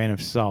it with a grain of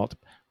salt.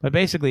 But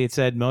basically, it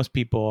said most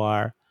people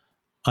are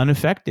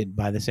unaffected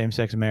by the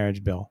same-sex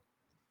marriage bill,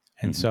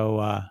 and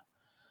so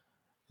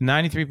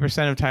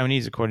 93% of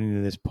Taiwanese, according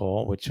to this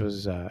poll, which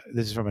was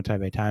this is from a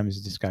Taipei Times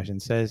discussion,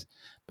 says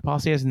the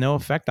policy has no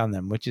effect on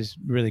them, which is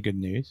really good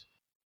news.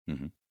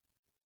 Mm-hmm.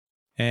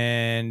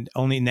 And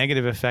only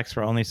negative effects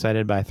were only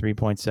cited by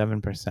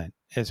 3.7%.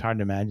 It's hard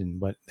to imagine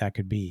what that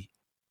could be.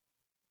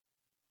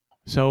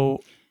 So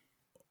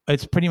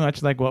it's pretty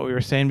much like what we were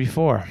saying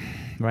before,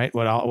 right?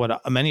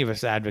 What many of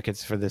us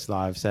advocates for this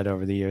law have said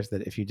over the years,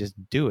 that if you just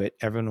do it,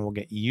 everyone will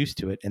get used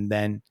to it, and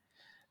then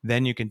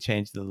you can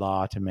change the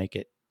law to make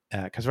it.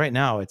 Because right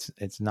now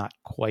it's not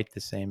quite the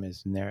same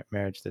as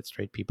marriage that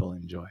straight people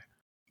enjoy.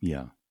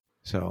 Yeah.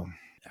 So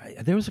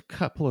there was a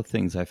couple of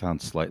things I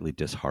found slightly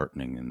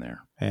disheartening in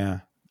there. Yeah.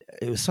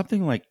 It was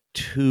something like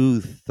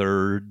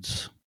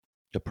 2/3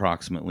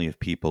 approximately of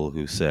people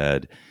who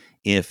said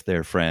if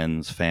their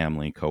friends,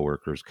 family,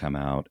 coworkers come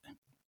out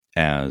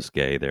as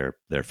gay, they're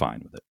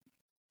fine with it.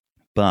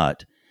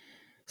 But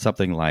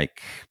something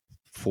like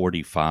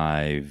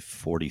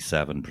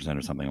 47%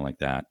 or something like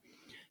that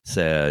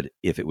said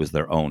if it was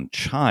their own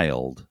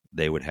child,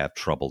 they would have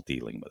trouble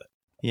dealing with it.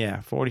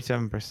 Yeah,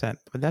 47%,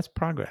 but that's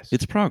progress.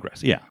 It's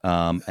progress, yeah.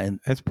 And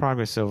it's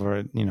progress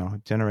over,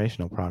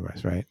 generational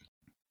progress, right?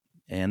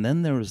 And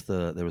then there was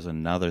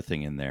another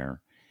thing in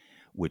there,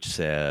 which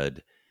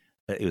said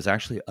it was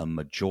actually a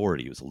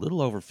majority. It was a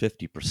little over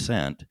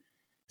 50%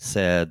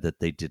 said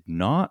that they did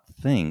not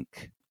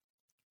think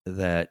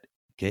that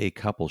gay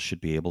couples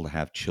should be able to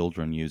have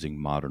children using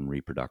modern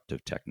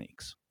reproductive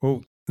techniques.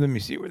 Oh, let me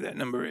see where that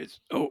number is.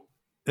 Oh,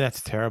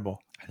 that's terrible.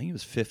 I think it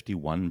was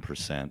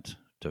 51%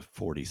 to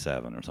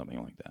 47% or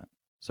something like that.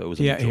 So it was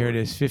a Yeah, here it majority.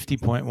 is,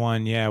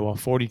 50.1. Yeah, well,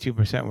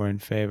 42% were in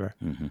favor.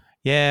 Mm-hmm.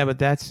 Yeah, but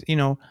that's,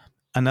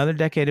 another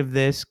decade of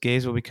this,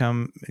 it will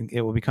become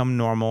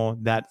normal.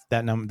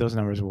 Those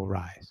numbers will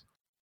rise.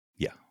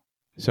 Yeah.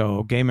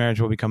 So gay marriage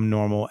will become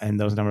normal, and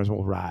those numbers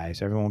will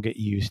rise. Everyone will get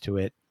used to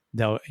it.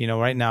 They'll,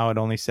 right now it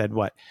only said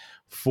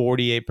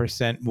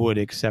 48% would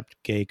accept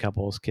gay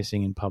couples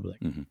kissing in public,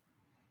 Mm-hmm.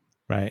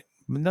 right?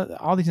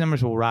 All these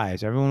numbers will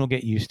rise. Everyone will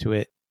get used to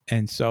it,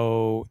 and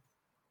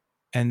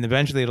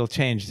eventually it'll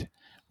change.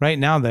 Right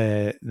now,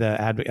 the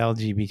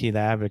LGBT, the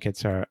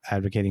advocates are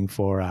advocating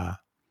for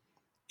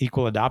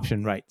equal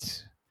adoption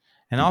rights,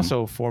 and Mhm.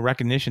 also for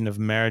recognition of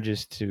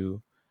marriages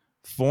to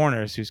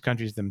foreigners whose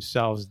countries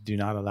themselves do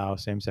not allow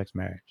same-sex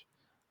marriage.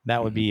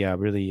 That would be a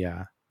really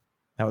that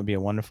would be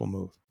a wonderful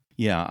move.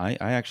 Yeah, I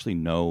actually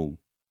know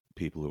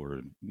people who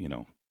are,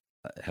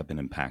 have been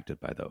impacted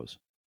by those.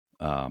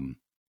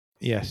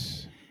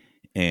 Yes.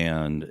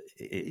 And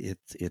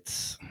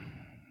it's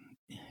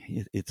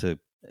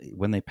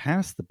when they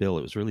passed the bill,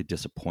 it was really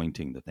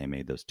disappointing that they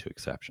made those two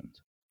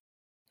exceptions.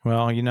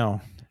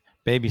 Well,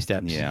 baby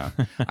steps. Yeah.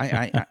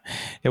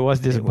 It was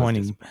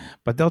disappointing,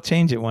 but they'll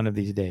change it one of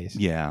these days.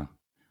 Yeah.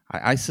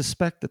 I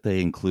suspect that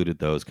they included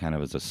those kind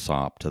of as a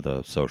sop to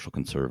the social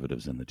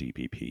conservatives in the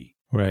DPP.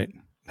 Right.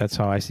 That's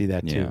how I see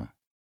that too.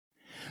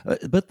 Yeah.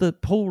 But the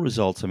poll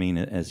results, I mean,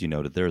 as you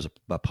noted, there's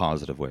a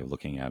positive way of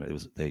looking at it. It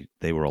was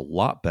they were a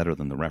lot better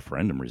than the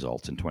referendum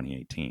results in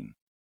 2018.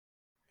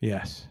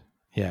 Yes.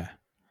 Yeah.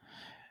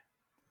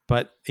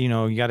 But,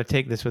 you got to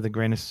take this with a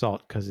grain of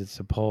salt because it's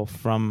a poll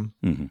from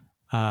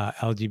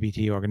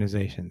LGBT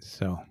organizations.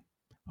 So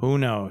who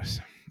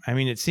knows? I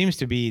mean, it seems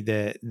to be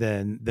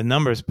the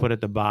numbers put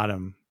at the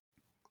bottom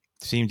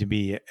seem to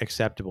be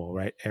acceptable,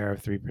 right? Error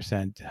of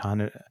 3%,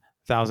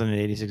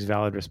 1,086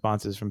 valid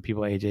responses from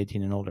people age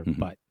 18 and older.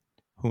 But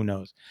who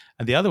knows?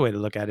 And the other way to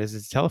look at it is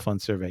it's a telephone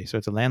survey. So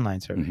it's a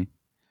landline survey,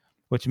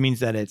 which means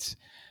that it's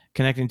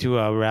connecting to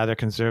a rather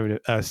conservative,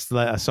 a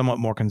somewhat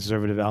more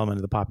conservative element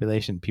of the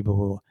population, people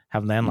who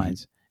have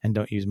landlines and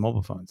don't use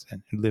mobile phones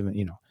and live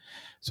in,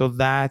 So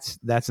that's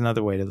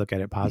another way to look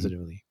at it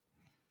positively.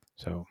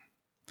 So,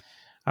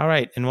 all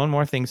right. And one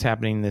more thing's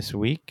happening this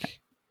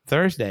week.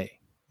 Thursday,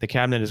 the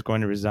cabinet is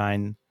going to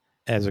resign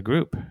as a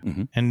group.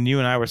 And you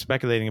and I were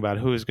speculating about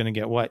who is going to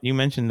get what. You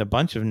mentioned a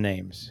bunch of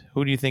names.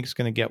 Who do you think is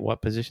going to get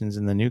what positions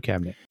in the new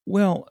cabinet?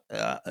 Well,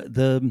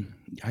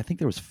 I think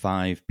there was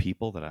 5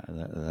 people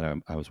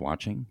that I was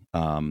watching.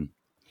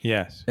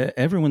 Yes.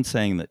 Everyone's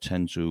saying that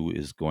Chen Zhu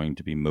is going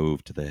to be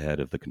moved to the head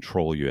of the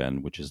Control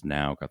Yuan, which has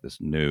now got this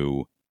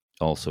new,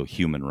 also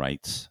human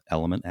rights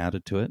element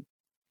added to it.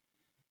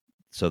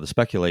 So the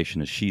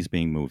speculation is she's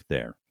being moved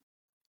there.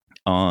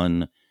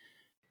 On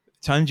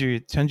Chen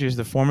Zhu is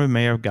the former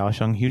mayor of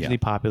Kaohsiung, hugely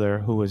popular,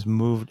 who was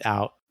moved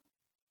up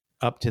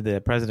to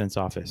the president's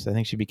office. I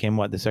think she became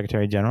the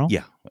Secretary General?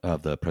 Yeah,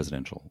 of the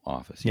presidential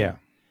office. Yeah.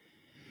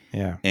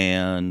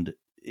 And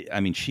I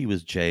mean, she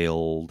was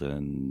jailed,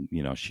 and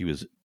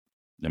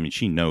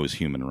she knows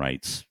human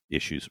rights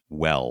issues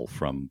well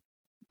from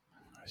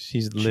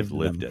she's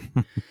lived it.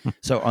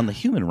 So on the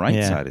human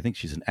rights side, I think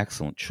she's an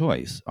excellent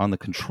choice. On the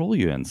Control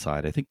Yuan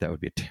side, I think that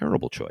would be a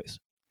terrible choice.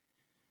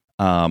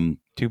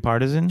 Too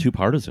partisan? Too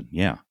partisan,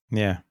 yeah.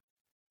 Yeah.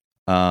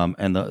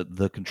 And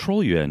the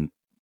Control Yuan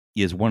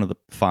is one of the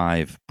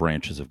 5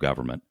 branches of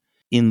government.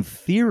 In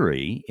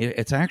theory,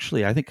 it's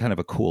actually, I think, kind of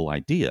a cool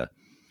idea.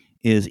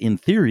 In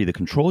theory, the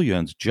Control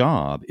Yuan's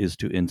job is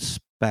to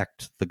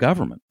inspect the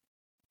government.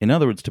 In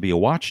other words, to be a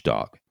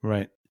watchdog.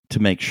 Right. To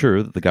make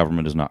sure that the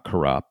government is not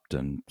corrupt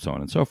and so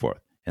on and so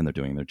forth, and they're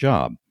doing their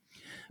job.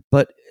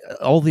 But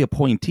all the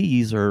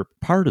appointees are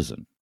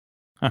partisan.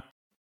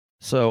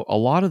 So a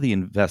lot of the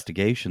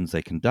investigations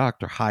they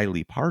conduct are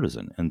highly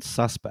partisan and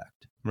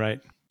suspect. Right.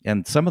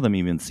 And some of them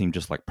even seem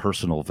just like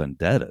personal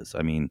vendettas.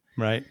 I mean,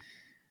 right.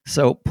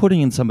 So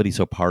putting in somebody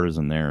so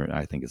partisan there,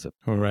 I think, is a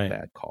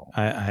bad call.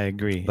 I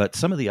agree. But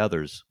some of the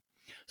others,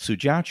 Su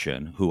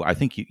Jiaqun, who I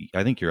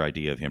think your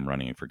idea of him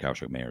running for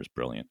Kaohsiung mayor is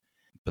brilliant.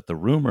 But the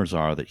rumors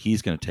are that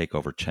he's going to take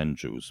over Chen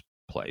Zhu's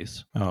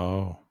place.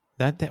 Oh,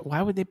 that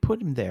why would they put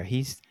him there?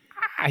 He's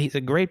a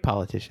great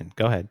politician.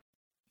 Go ahead.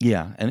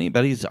 Yeah,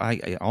 but he's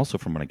also,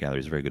 from what I gather,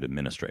 he's a very good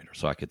administrator,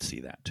 so I could see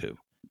that too.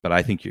 But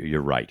I think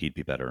you're right; he'd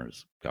be better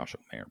as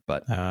Kaohsiung mayor.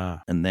 But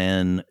and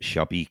then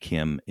Xiaobi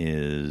Kim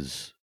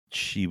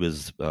she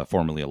was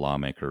formerly a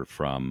lawmaker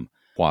from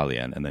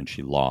Hualien, and then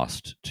she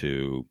lost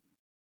to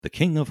the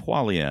king of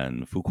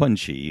Hualien, Fu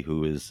Quanxi,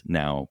 who is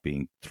now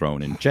being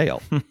thrown in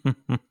jail,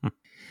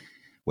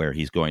 where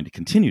he's going to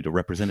continue to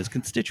represent his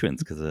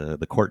constituents because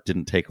the court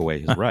didn't take away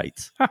his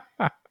rights.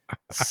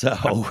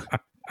 So.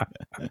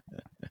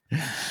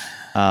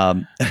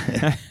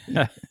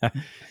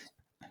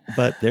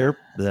 But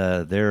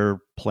they're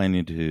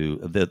planning to.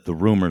 The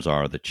rumors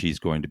are that she's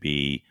going to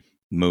be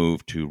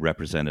moved to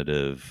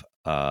representative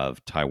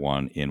of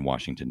Taiwan in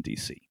Washington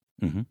D.C.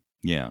 Mm-hmm.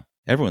 Yeah,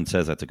 everyone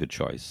says that's a good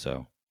choice.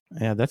 So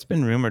Yeah, that's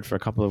been rumored for a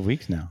couple of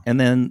weeks now. And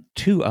then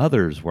two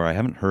others where I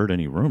haven't heard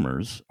any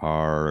rumors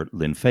are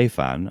Lin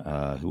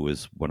Feifan, who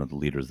is one of the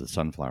leaders of the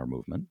Sunflower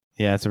Movement.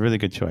 Yeah, it's a really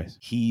good choice.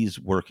 He's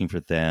working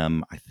for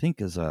them, I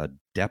think, as a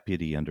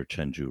deputy under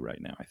Chen Zhu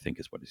right now, I think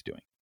is what he's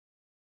doing.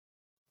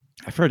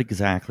 I've heard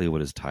exactly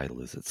what his title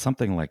is. It's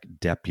something like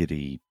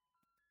deputy.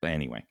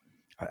 Anyway,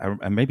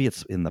 maybe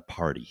it's in the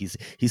party. He's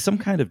some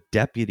kind of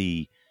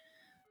deputy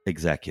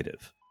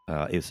executive.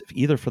 Is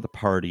either for the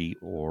party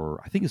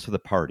or I think it's for the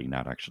party,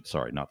 not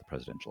the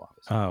presidential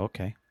office. Oh,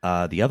 okay.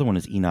 The other one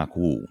is Enoch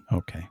Wu,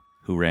 Okay.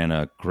 who ran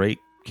a great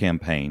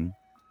campaign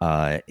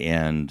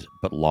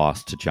but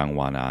lost to Jiang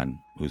Wanan,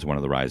 who's one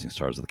of the rising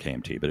stars of the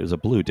KMT. But it was a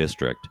blue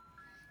district.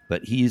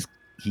 But he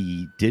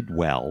did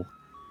well.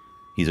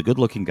 He's a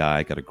good-looking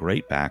guy, got a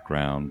great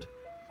background,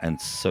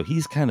 and so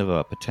he's kind of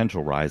a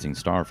potential rising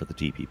star for the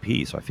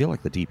DPP. So I feel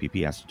like the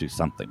DPP has to do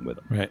something with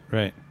him.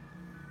 Right.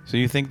 So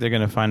you think they're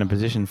going to find a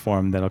position for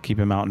him that'll keep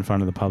him out in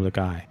front of the public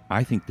eye?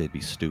 I think they'd be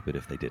stupid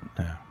if they didn't.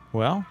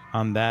 Well,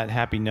 on that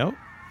happy note,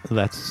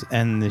 let's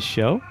end this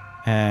show.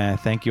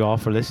 Thank you all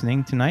for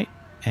listening tonight,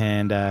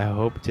 and I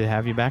hope to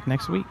have you back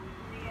next week.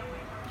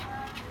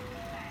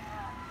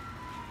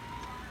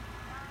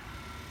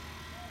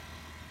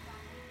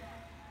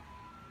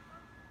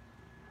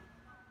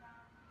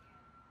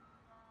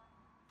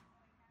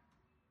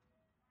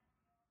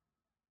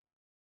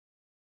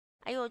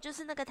就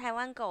是那个台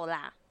湾狗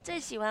啦，最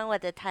喜欢我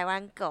的台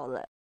湾狗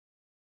了。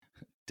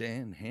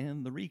Dan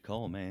Hand the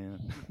Recall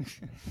Man.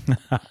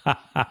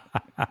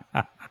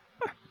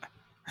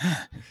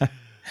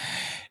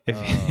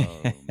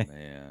 Oh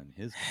man,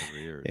 his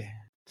career is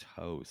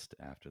toast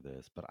after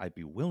this. But I'd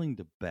be willing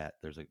to bet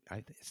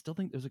I still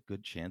think there's a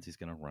good chance he's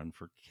going to run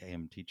for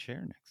KMT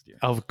chair next year.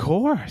 Of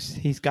course,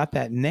 he's got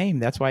that name.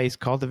 That's why he's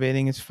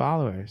cultivating his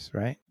followers,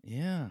 right?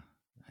 Yeah,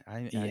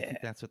 I think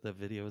that's what the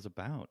video is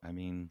about. I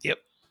mean, yep.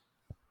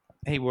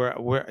 Hey,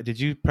 where did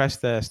you press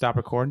the stop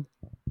record?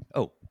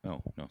 Oh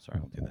no, sorry,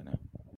 I'll do that now.